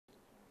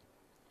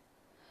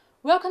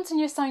Welcome to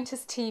New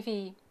Scientist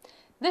TV.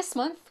 This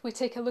month we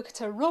take a look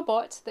at a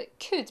robot that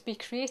could be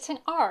creating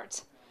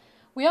art.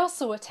 We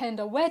also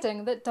attend a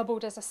wedding that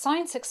doubled as a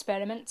science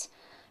experiment.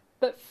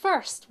 But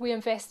first we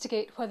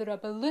investigate whether a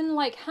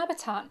balloon-like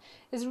habitat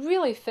is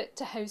really fit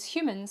to house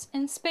humans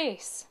in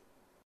space.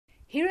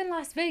 Here in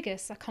Las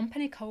Vegas, a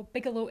company called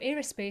Bigelow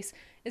Aerospace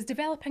is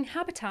developing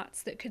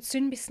habitats that could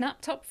soon be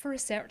snapped up for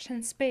research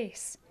in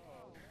space.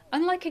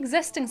 Unlike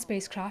existing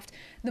spacecraft,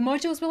 the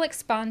modules will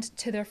expand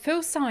to their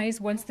full size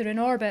once they're in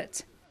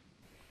orbit.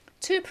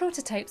 2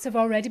 prototypes have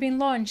already been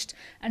launched,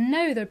 and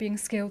now they're being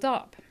scaled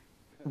up.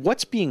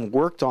 What's being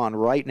worked on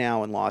right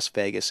now in Las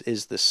Vegas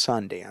is the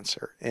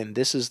Sundancer, and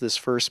this is this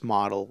first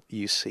model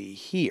you see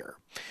here.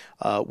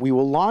 We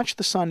will launch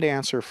the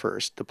Sundancer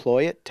first,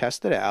 deploy it,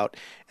 test it out,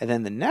 and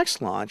then the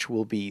next launch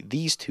will be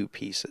these 2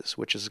 pieces,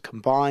 which is a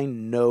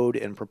combined node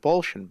and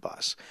propulsion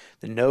bus.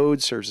 The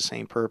node serves the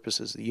same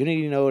purpose as the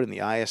Unity node and the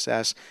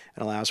ISS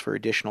and allows for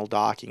additional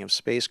docking of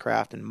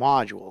spacecraft and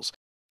modules.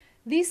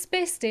 These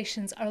space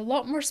stations are a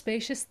lot more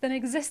spacious than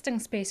existing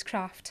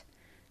spacecraft.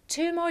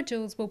 2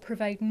 modules will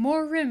provide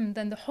more room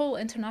than the whole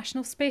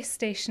International Space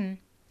Station.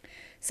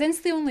 Since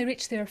they only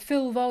reach their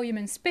full volume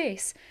in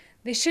space,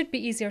 they should be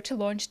easier to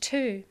launch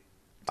too.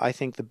 I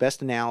think the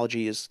best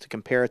analogy is to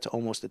compare it to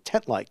almost a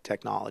tent-like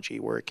technology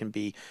where it can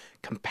be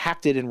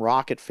compacted in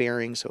rocket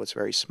fairings so it's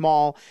very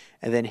small,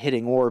 and then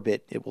hitting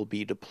orbit it will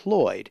be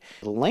deployed.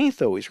 The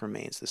length always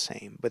remains the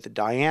same, but the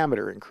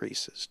diameter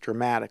increases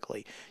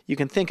dramatically. You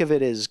can think of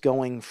it as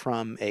going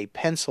from a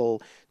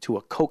pencil to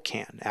a Coke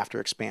can after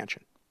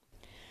expansion.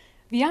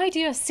 The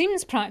idea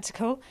seems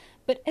practical,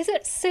 but is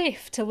it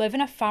safe to live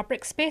in a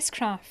fabric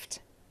spacecraft?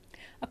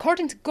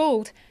 According to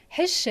Gold,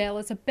 his shell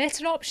is a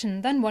better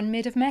option than one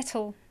made of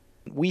metal.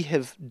 We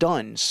have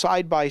done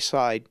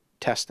side-by-side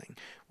testing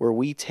where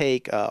we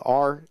take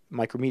our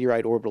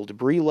micrometeorite orbital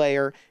debris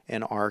layer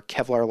and our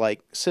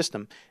Kevlar-like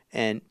system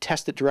and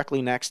test it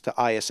directly next to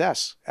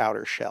ISS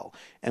outer shell.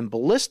 And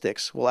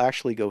ballistics will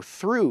actually go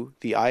through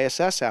the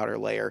ISS outer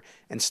layer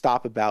and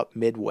stop about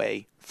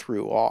midway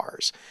through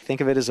ours. Think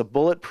of it as a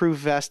bulletproof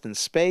vest in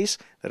space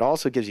that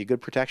also gives you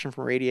good protection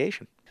from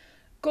radiation.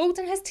 Gold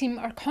and his team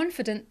are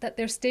confident that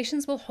their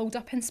stations will hold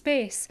up in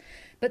space,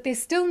 but they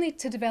still need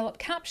to develop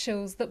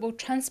capsules that will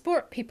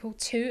transport people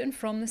to and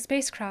from the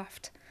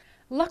spacecraft.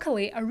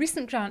 Luckily, a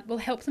recent grant will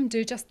help them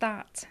do just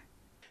that.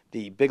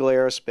 The Bigelow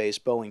Aerospace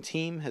Boeing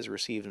team has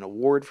received an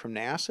award from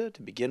NASA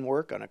to begin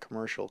work on a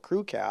commercial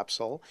crew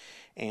capsule,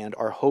 and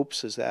our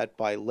hopes is that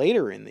by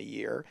later in the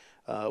year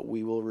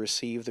we will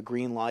receive the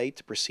green light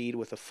to proceed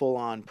with a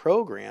full-on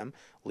program,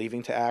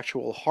 leading to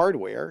actual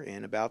hardware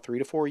in about 3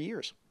 to 4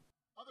 years.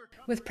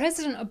 With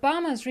President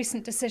Obama's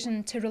recent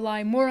decision to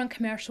rely more on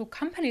commercial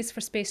companies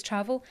for space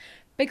travel,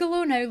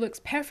 Bigelow now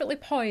looks perfectly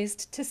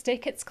poised to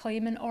stake its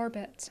claim in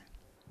orbit.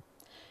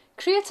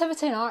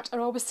 Creativity and art are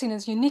always seen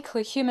as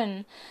uniquely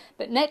human,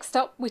 but next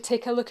up we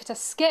take a look at a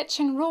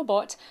sketching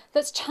robot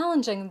that's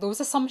challenging those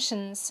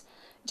assumptions.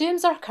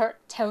 James Urquhart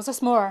tells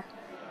us more.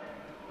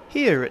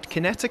 Here at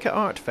Kinetica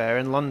Art Fair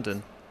in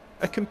London,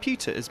 a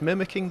computer is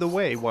mimicking the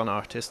way one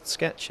artist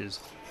sketches.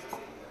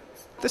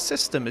 The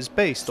system is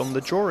based on the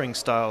drawing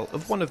style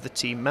of one of the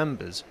team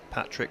members,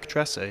 Patrick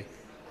Tresse.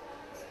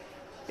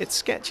 It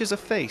sketches a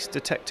face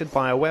detected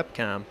by a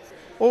webcam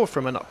or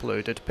from an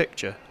uploaded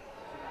picture.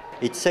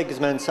 It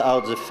segments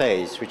out the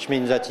face, which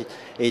means that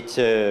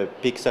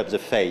it picks up the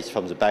face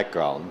from the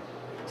background.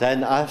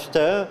 Then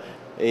after,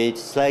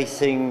 it's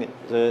slicing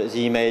the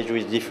image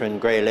with different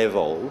grey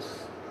levels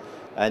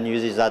and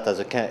uses that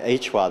as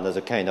each one as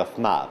a kind of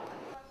map.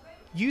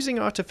 Using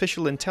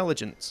artificial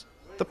intelligence,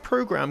 the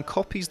program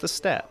copies the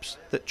steps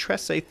that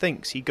Tresse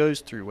thinks he goes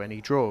through when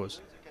he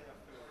draws.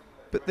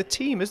 But the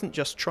team isn't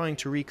just trying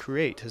to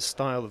recreate his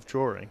style of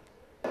drawing.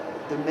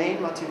 The main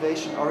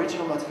motivation,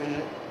 original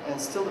motivation, and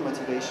still the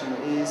motivation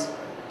is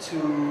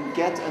to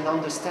get an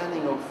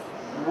understanding of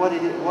what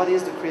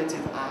is the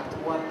creative act,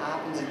 what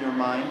happens in your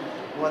mind,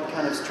 what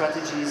kind of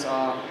strategies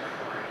are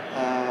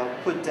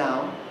put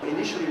down.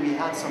 Initially we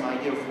had some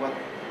idea of what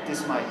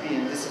this might be,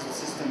 and this is the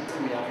system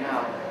we have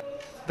now.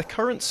 The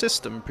current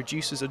system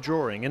produces a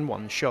drawing in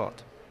one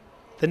shot.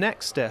 The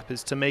next step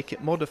is to make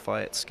it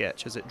modify its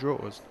sketch as it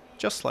draws,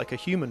 just like a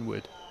human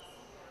would.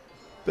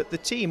 But the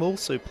team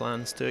also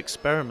plans to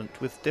experiment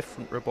with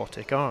different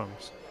robotic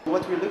arms.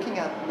 What we're looking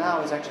at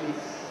now is actually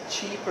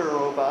cheaper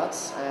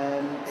robots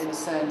and, in a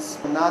sense,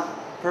 not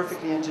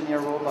perfectly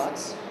engineered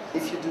robots.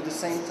 If you do the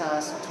same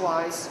task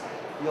twice,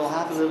 you'll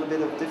have a little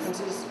bit of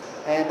differences.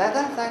 And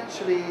that's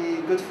actually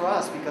good for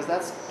us because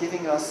that's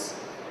giving us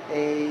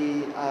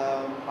a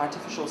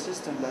artificial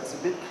system that's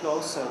a bit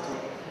closer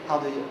to how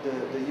the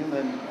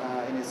human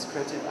in its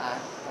creative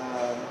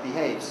act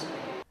behaves.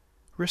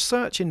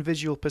 Research in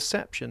visual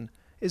perception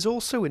is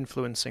also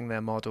influencing their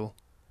model.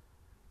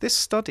 This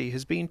study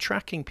has been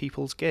tracking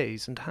people's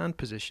gaze and hand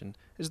position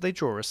as they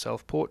draw a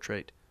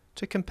self-portrait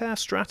to compare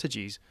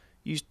strategies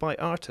used by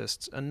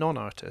artists and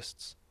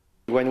non-artists.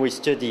 When we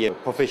study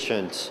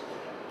proficient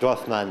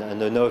draftman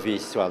and a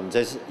novice one.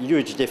 There's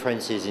huge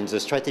differences in the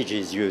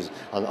strategies used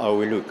on how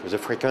we look, the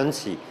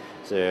frequency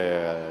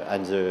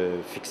and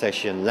the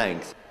fixation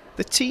length.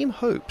 The team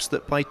hopes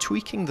that by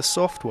tweaking the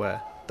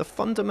software, the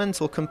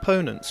fundamental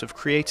components of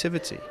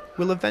creativity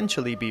will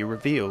eventually be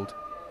revealed.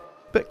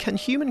 But can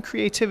human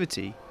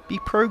creativity be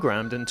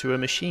programmed into a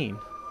machine?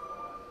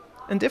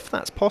 And if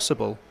that's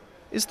possible,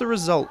 is the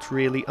result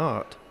really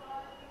art?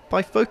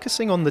 By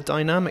focusing on the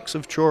dynamics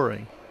of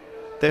drawing,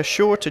 they're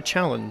sure to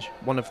challenge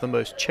one of the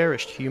most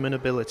cherished human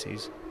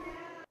abilities.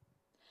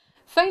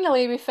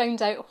 Finally, we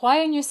found out why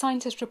a New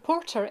Scientist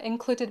reporter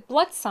included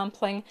blood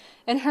sampling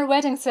in her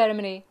wedding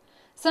ceremony.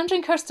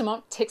 Sandrine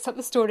Kirstemont takes up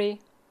the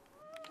story.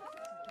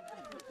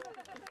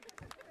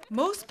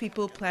 Most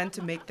people plan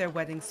to make their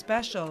wedding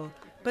special,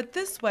 but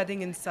this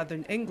wedding in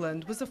southern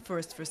England was a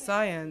first for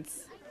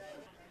science.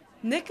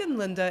 Nick and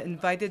Linda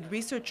invited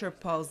researcher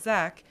Paul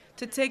Zach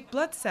to take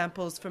blood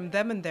samples from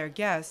them and their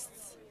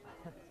guests.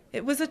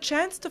 It was a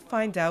chance to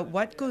find out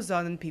what goes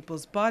on in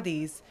people's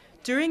bodies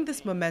during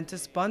this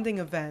momentous bonding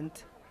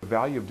event. The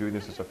value of doing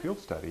this as a field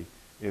study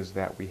is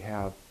that we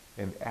have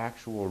an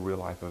actual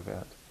real-life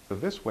event. So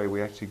this way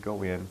we actually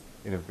go in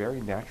a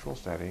very natural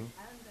setting,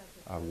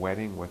 a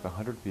wedding with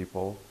 100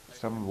 people,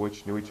 some of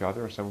which knew each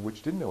other, some of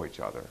which didn't know each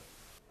other.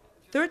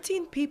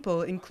 13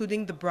 people,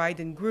 including the bride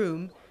and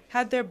groom,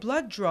 had their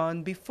blood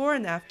drawn before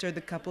and after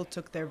the couple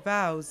took their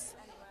vows.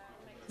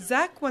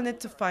 Zach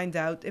wanted to find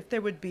out if there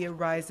would be a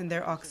rise in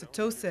their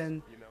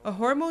oxytocin, a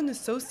hormone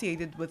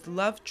associated with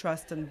love,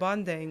 trust, and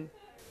bonding.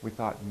 We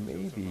thought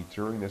maybe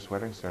during this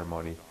wedding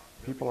ceremony,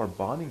 people are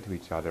bonding to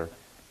each other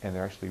and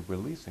they're actually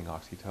releasing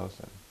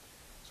oxytocin.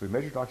 So we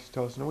measured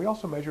oxytocin, and we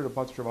also measured a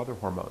bunch of other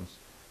hormones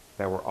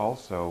that were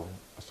also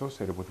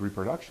associated with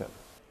reproduction.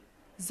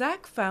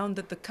 Zach found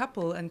that the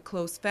couple and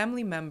close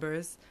family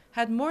members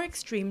had more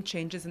extreme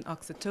changes in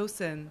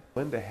oxytocin.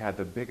 Linda had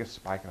the biggest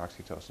spike in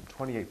oxytocin,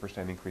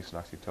 28% increase in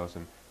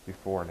oxytocin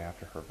before and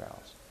after her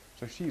vows.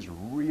 So she's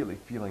really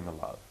feeling the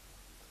love.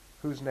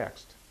 Who's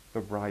next? The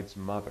bride's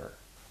mother.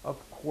 Of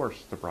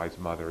course the bride's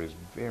mother is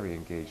very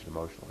engaged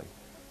emotionally.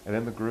 And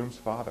then the groom's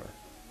father.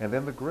 And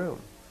then the groom.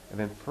 And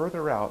then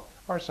further out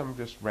are some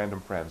just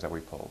random friends that we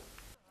pulled.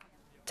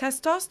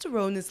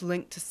 Testosterone is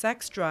linked to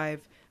sex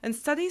drive, and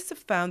studies have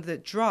found that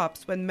it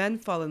drops when men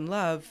fall in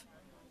love.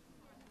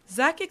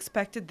 Zach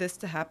expected this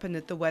to happen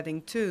at the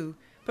wedding too,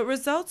 but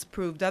results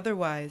proved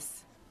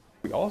otherwise.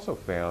 We also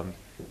found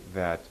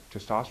that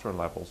testosterone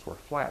levels were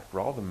flat for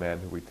all the men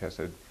who we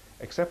tested,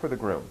 except for the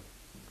groom.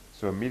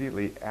 So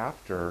immediately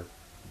after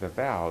the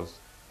vows,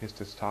 his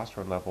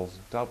testosterone levels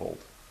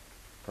doubled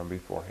from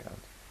beforehand.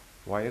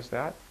 Why is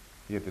that?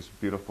 He had this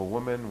beautiful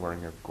woman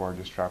wearing a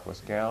gorgeous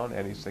strapless gown,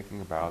 and he's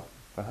thinking about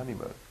the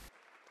honeymoon.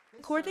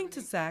 According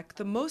to Zach,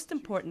 the most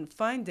important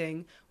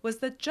finding was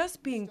that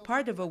just being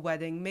part of a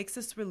wedding makes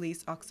us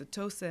release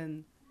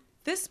oxytocin.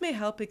 This may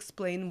help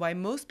explain why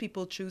most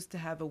people choose to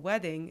have a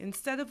wedding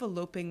instead of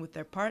eloping with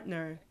their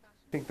partner.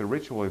 I think the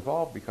ritual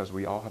evolved because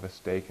we all have a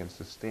stake in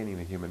sustaining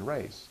the human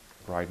race.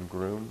 Bride and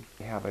groom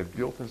have a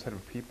built-in set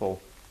of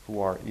people who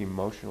are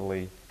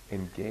emotionally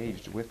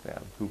engaged with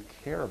them, who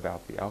care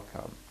about the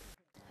outcome.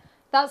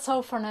 That's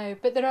all for now,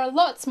 but there are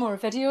lots more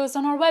videos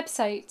on our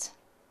website.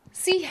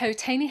 See how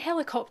tiny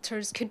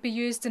helicopters could be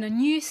used in a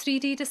new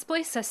 3D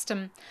display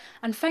system,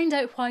 and find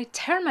out why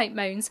termite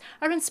mounds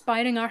are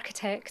inspiring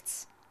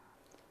architects.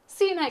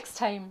 See you next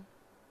time.